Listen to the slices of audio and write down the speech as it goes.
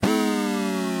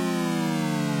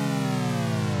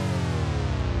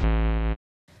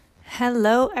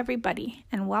Hello, everybody,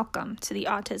 and welcome to the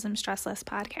Autism Stress Less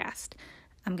podcast.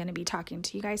 I'm going to be talking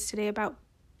to you guys today about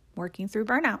working through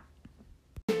burnout.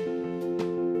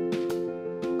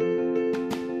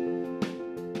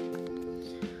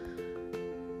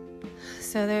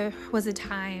 So there was a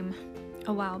time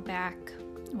a while back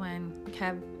when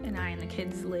Kev and I and the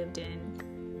kids lived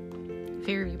in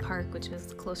Fairview Park, which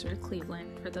is closer to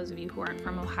Cleveland, for those of you who aren't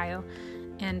from Ohio.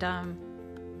 And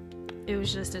it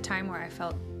was just a time where I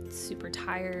felt super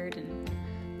tired and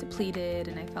depleted,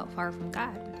 and I felt far from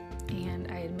God. And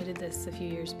I admitted this a few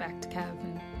years back to Kev,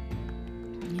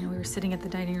 and we were sitting at the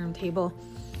dining room table,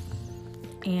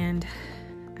 and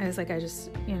I was like,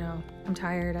 I'm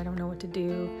tired. I don't know what to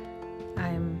do.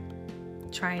 I'm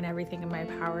trying everything in my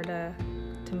power to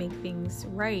make things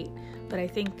right. But I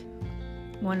think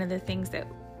one of the things that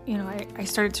I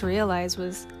started to realize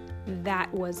was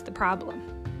that was the problem.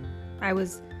 I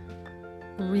was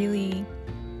really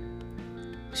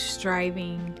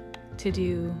striving to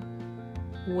do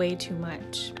way too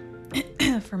much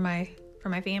for my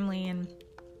family, and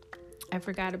I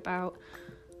forgot about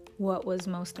what was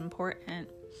most important.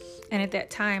 And at that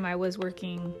time, I was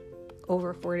working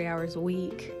over 40 hours a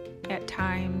week at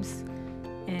times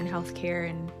in healthcare,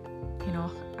 and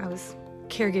I was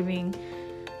caregiving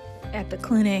at the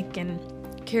clinic and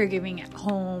caregiving at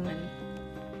home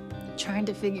and trying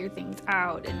to figure things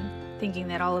out and thinking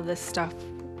that all of this stuff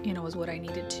was what I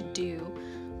needed to do.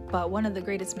 But one of the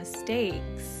greatest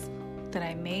mistakes that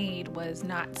I made was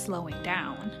not slowing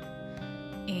down.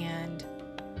 And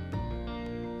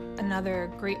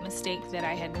another great mistake that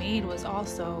I had made was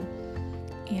also,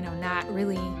 not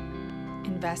really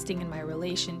investing in my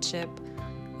relationship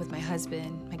with my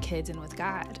husband, my kids, and with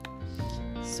God.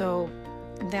 So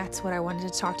that's what I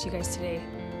wanted to talk to you guys today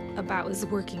about, is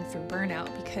working through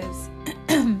burnout, because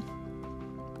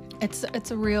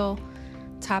it's a real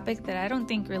topic that I don't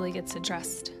think really gets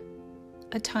addressed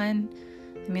a ton.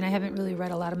 I haven't really read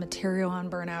a lot of material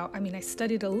on burnout. I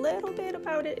studied a little bit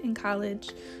about it in college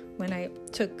when I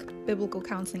took biblical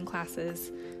counseling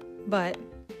classes, but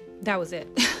that was it.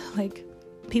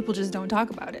 People just don't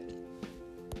talk about it.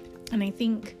 And I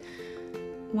think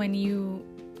when you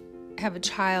have a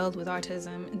child with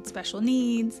autism and special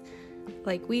needs,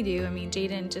 like we do,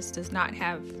 Jaden just does not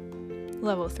have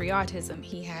level 3 autism.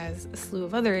 He has a slew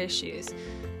of other issues.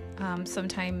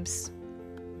 Sometimes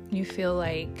you feel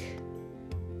like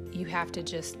you have to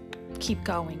just keep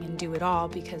going and do it all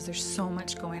because there's so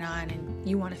much going on and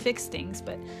you want to fix things.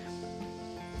 But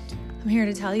I'm here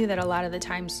to tell you that a lot of the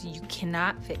times you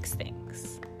cannot fix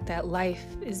things, that life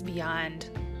is beyond,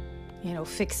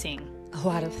 fixing a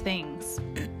lot of things.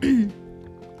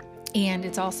 And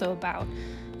it's also about,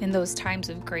 in those times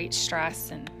of great stress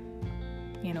and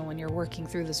when you're working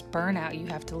through this burnout, you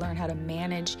have to learn how to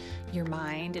manage your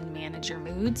mind and manage your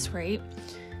moods, right?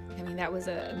 That was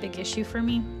a big issue for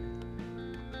me.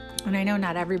 And I know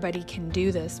not everybody can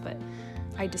do this, but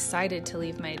I decided to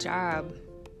leave my job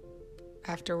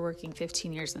after working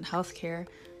 15 years in healthcare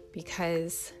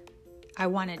because I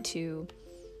wanted to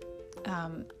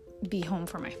be home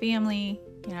for my family.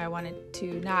 I wanted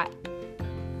to not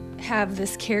have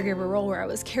this caregiver role where I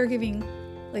was caregiving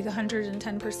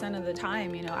 110% of the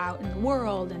time, out in the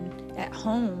world and at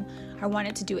home. I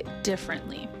wanted to do it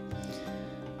differently.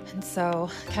 And so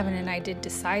Kevin and I did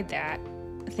decide that,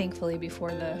 thankfully, before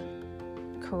the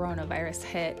coronavirus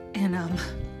hit. And,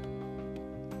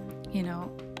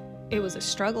 it was a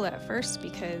struggle at first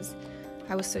because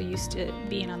I was so used to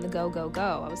being on the go, go,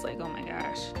 go. I was like, oh my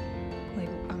gosh,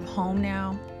 I'm home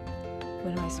now.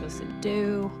 What am I supposed to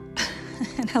do?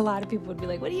 And a lot of people would be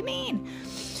like, what do you mean?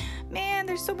 Man,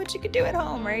 there's so much you could do at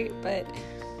home, right? But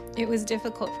it was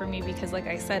difficult for me because, like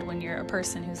I said, when you're a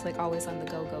person who's always on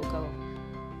the go, go, go,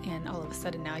 and all of a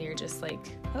sudden now you're just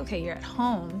okay, you're at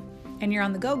home and you're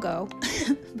on the go, go,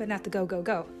 but not the go, go,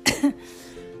 go.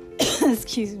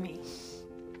 Excuse me.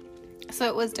 So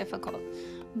it was difficult,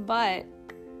 but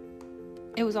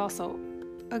it was also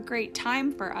a great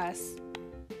time for us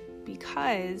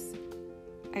because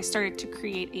I started to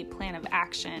create a plan of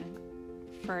action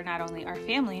for not only our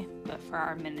family, but for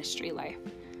our ministry life.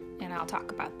 And I'll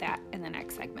talk about that in the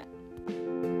next segment.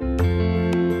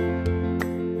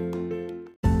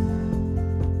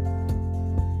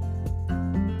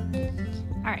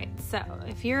 All right, so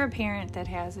if you're a parent that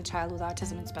has a child with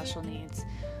autism and special needs,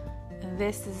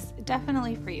 this is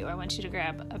definitely for you. I want you to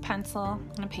grab a pencil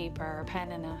and a paper, or a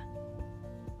pen and a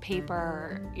paper,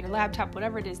 or your laptop,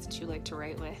 whatever it is that you like to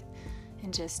write with,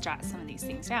 and just jot some of these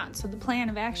things down. So the plan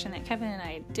of action that Kevin and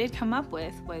I did come up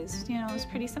with was, it was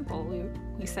pretty simple.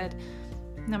 We said,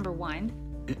 number one,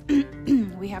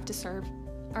 we have to serve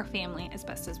our family as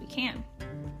best as we can.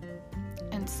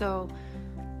 And so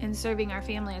in serving our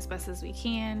family as best as we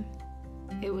can,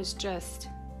 it was just,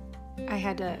 I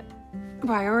had to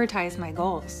prioritize my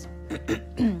goals.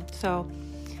 So,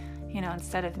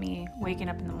 instead of me waking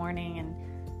up in the morning and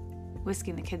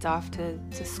whisking the kids off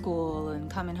to school and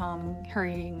coming home,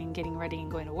 hurrying and getting ready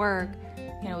and going to work,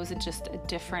 it was just a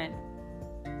different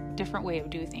way of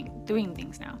doing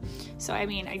things now. So, I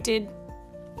did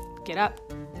get up,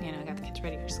 I got the kids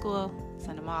ready for school,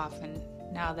 send them off, and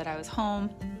now that I was home,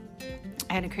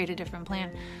 I had to create a different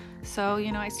plan. So,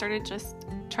 I started just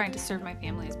trying to serve my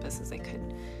family as best as I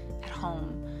could at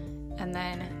home. And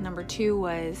then number 2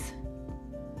 was,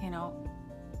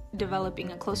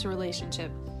 developing a closer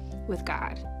relationship with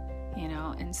God,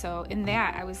 and so in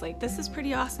that I was like, this is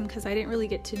pretty awesome, because I didn't really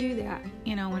get to do that.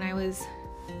 When I was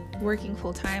working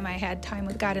full time, I had time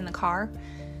with God in the car,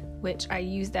 which I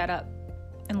used that up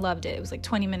and loved it. It was like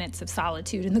 20 minutes of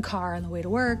solitude in the car on the way to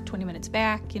work, 20 minutes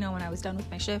back, when I was done with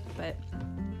my shift, but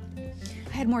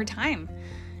I had more time.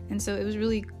 And so it was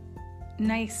really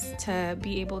nice to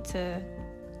be able to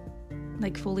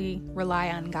fully rely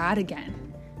on God again.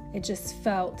 It just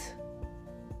felt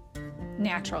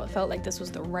natural. It felt like this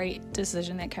was the right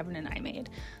decision that Kevin and I made.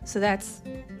 So that's,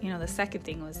 the second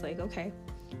thing was like, okay,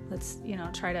 let's,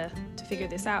 try to figure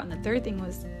this out. And the third thing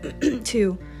was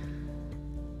to,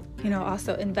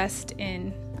 also invest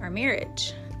in our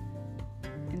marriage.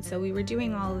 And so we were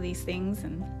doing all of these things.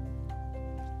 And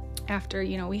after,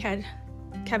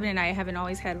 Kevin and I haven't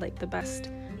always had the best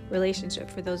relationship.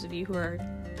 For those of you who are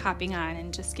hopping on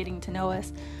and just getting to know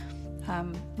us,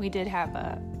 we did have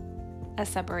a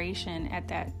separation at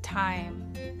that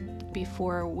time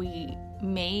before we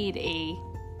made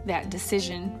that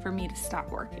decision for me to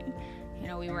stop working.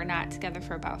 We were not together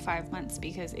for about 5 months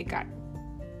because it got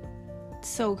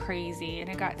so crazy and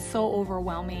it got so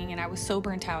overwhelming, and I was so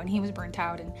burnt out and he was burnt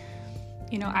out, and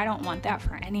I don't want that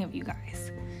for any of you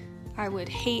guys. I would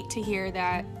hate to hear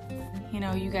that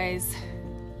you guys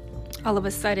all of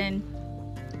a sudden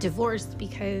divorced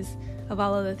because of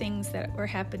all of the things that were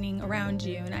happening around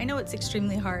you. And I know it's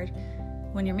extremely hard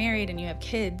when you're married and you have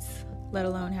kids, let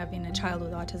alone having a child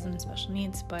with autism and special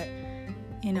needs. But,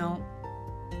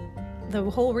 the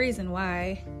whole reason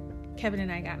why Kevin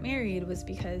and I got married was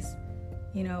because,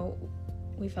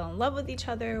 we fell in love with each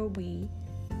other. We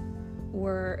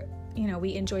were,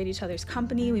 we enjoyed each other's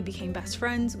company. We became best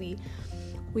friends. We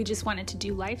just wanted to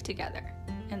do life together.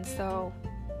 And so,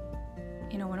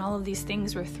 when all of these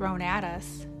things were thrown at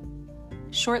us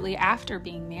shortly after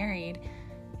being married,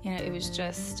 it was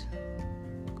just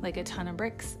like a ton of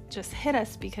bricks just hit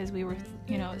us, because we were,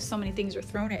 so many things were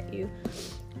thrown at you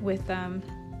with the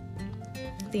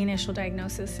initial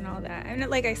diagnosis and all that. And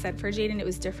like I said, for Jaden, it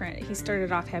was different. He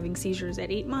started off having seizures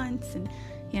at 8 months, and,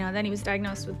 then he was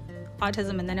diagnosed with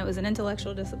autism, and then it was an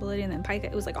intellectual disability, and then pica.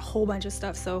 It was like a whole bunch of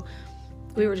stuff. So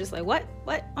we were just like, what?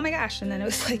 Oh my gosh. And then it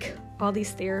was like all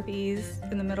these therapies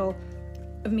in the middle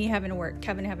of me having to work,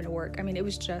 Kevin having to work. It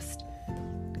was just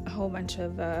a whole bunch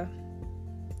of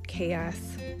chaos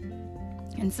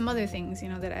and some other things,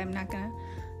 that I'm not going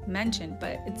to mention,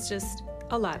 but it's just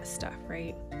a lot of stuff,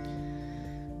 right?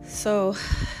 So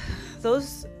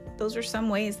those are some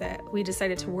ways that we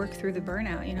decided to work through the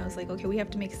burnout. It's like, okay, we have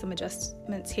to make some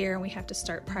adjustments here, and we have to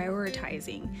start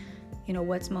prioritizing,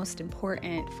 what's most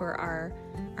important for our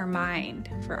mind,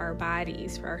 for our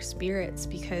bodies, for our spirits,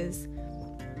 because,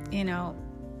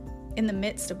 in the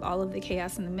midst of all of the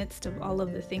chaos, in the midst of all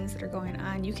of the things that are going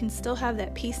on, you can still have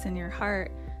that peace in your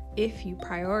heart if you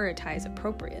prioritize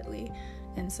appropriately.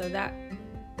 And so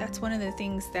that's one of the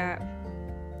things that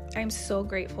I'm so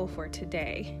grateful for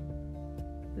today,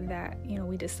 that,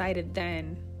 we decided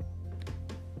then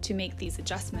to make these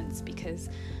adjustments, because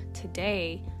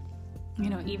today,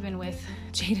 even with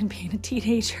Jaden being a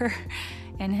teenager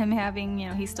and him having,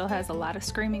 he still has a lot of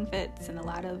screaming fits and a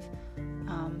lot of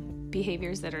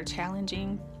behaviors that are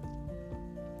challenging.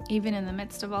 Even in the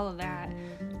midst of all of that,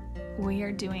 we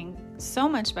are doing so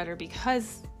much better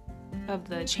because of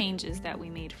the changes that we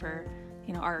made for,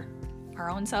 our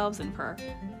own selves and for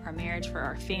our marriage, for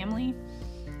our family.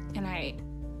 And I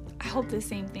hope the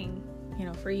same thing,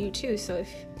 for you too. So if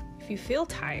you feel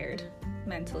tired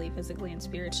mentally, physically, and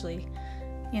spiritually,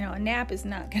 a nap is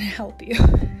not going to help you.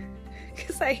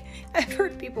 Because I've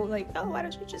heard people like, oh, why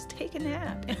don't you just take a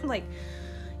nap? And I'm like,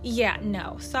 yeah,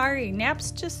 no, sorry. Naps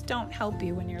just don't help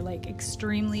you when you're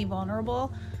extremely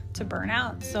vulnerable to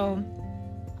burnout. So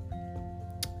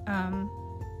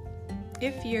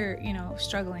if you're,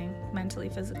 struggling mentally,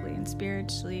 physically, and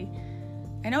spiritually,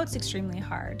 I know it's extremely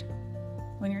hard.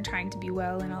 when you're trying to be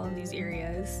well in all of these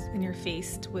areas and you're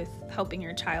faced with helping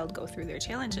your child go through their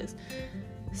challenges.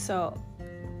 So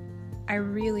I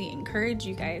really encourage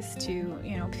you guys to,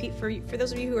 for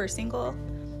those of you who are single,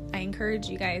 I encourage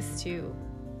you guys to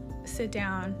sit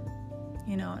down,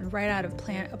 and write out a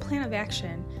plan of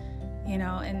action,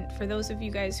 and for those of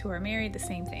you guys who are married, the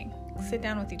same thing. Sit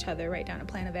down with each other, write down a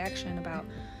plan of action about,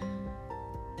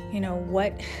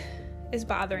 what is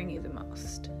bothering you the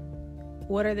most.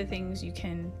 What are the things you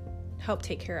can help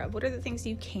take care of? What are the things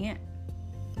you can't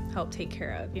help take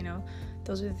care of?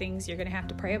 Those are the things you're going to have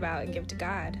to pray about and give to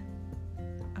God.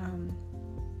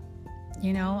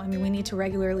 We need to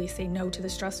regularly say no to the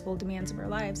stressful demands of our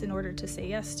lives in order to say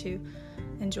yes to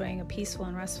enjoying a peaceful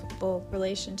and restful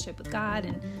relationship with God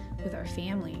and with our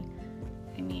family.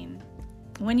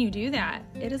 When you do that,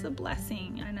 it is a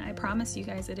blessing, and I promise you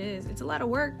guys it is. It's a lot of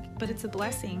work, but it's a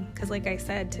blessing, because like I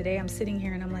said, today I'm sitting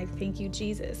here and I'm like, thank you,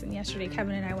 Jesus. And yesterday,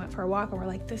 Kevin and I went for a walk, and we're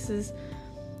like, this is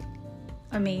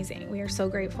amazing. We are so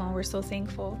grateful, and we're so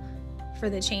thankful for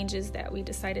the changes that we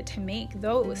decided to make,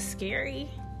 though it was scary,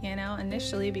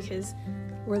 initially, because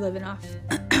we're living off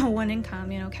one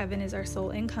income. Kevin is our sole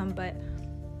income, but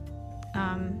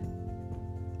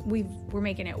we're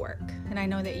making it work, and I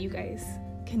know that you guys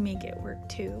can make it work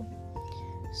too.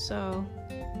 So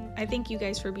I thank you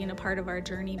guys for being a part of our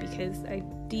journey, because I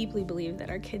deeply believe that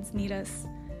our kids need us.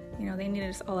 They need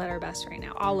us all at our best right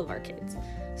now, all of our kids.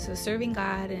 So serving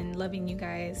God and loving you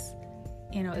guys,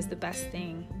 is the best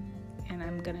thing, and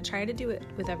I'm going to try to do it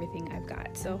with everything I've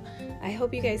got. So I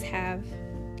hope you guys have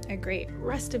a great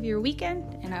rest of your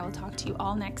weekend, and I will talk to you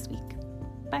all next week.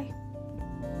 Bye.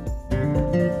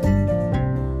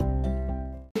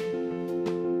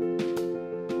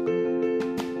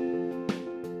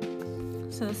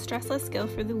 So the stressless skill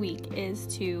for the week is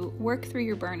to work through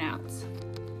your burnouts.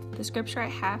 The scripture I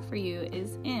have for you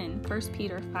is in 1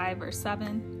 Peter 5, verse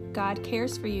 7. God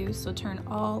cares for you, so turn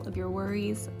all of your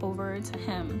worries over to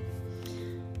Him.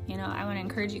 I want to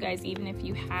encourage you guys, even if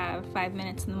you have 5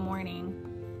 minutes in the morning,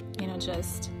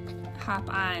 just hop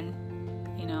on,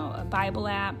 a Bible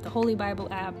app, the Holy Bible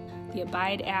app, the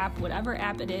Abide app, whatever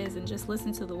app it is, and just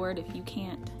listen to the Word if you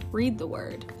can't read the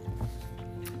Word.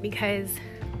 Because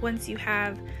once you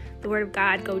have the Word of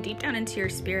God go deep down into your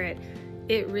spirit,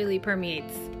 it really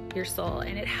permeates your soul,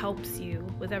 and it helps you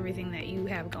with everything that you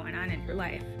have going on in your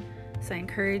life. So I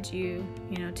encourage you,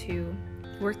 to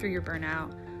work through your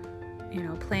burnout,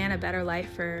 plan a better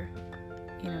life for,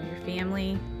 your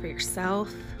family, for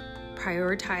yourself,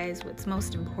 prioritize what's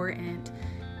most important,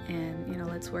 and,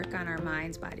 let's work on our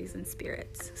minds, bodies, and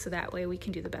spirits, so that way we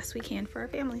can do the best we can for our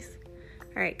families.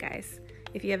 All right, guys,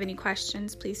 if you have any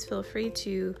questions, please feel free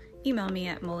to email me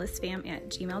at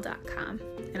molisfam@gmail.com,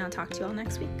 and I'll talk to you all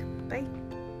next week.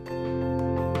 Bye.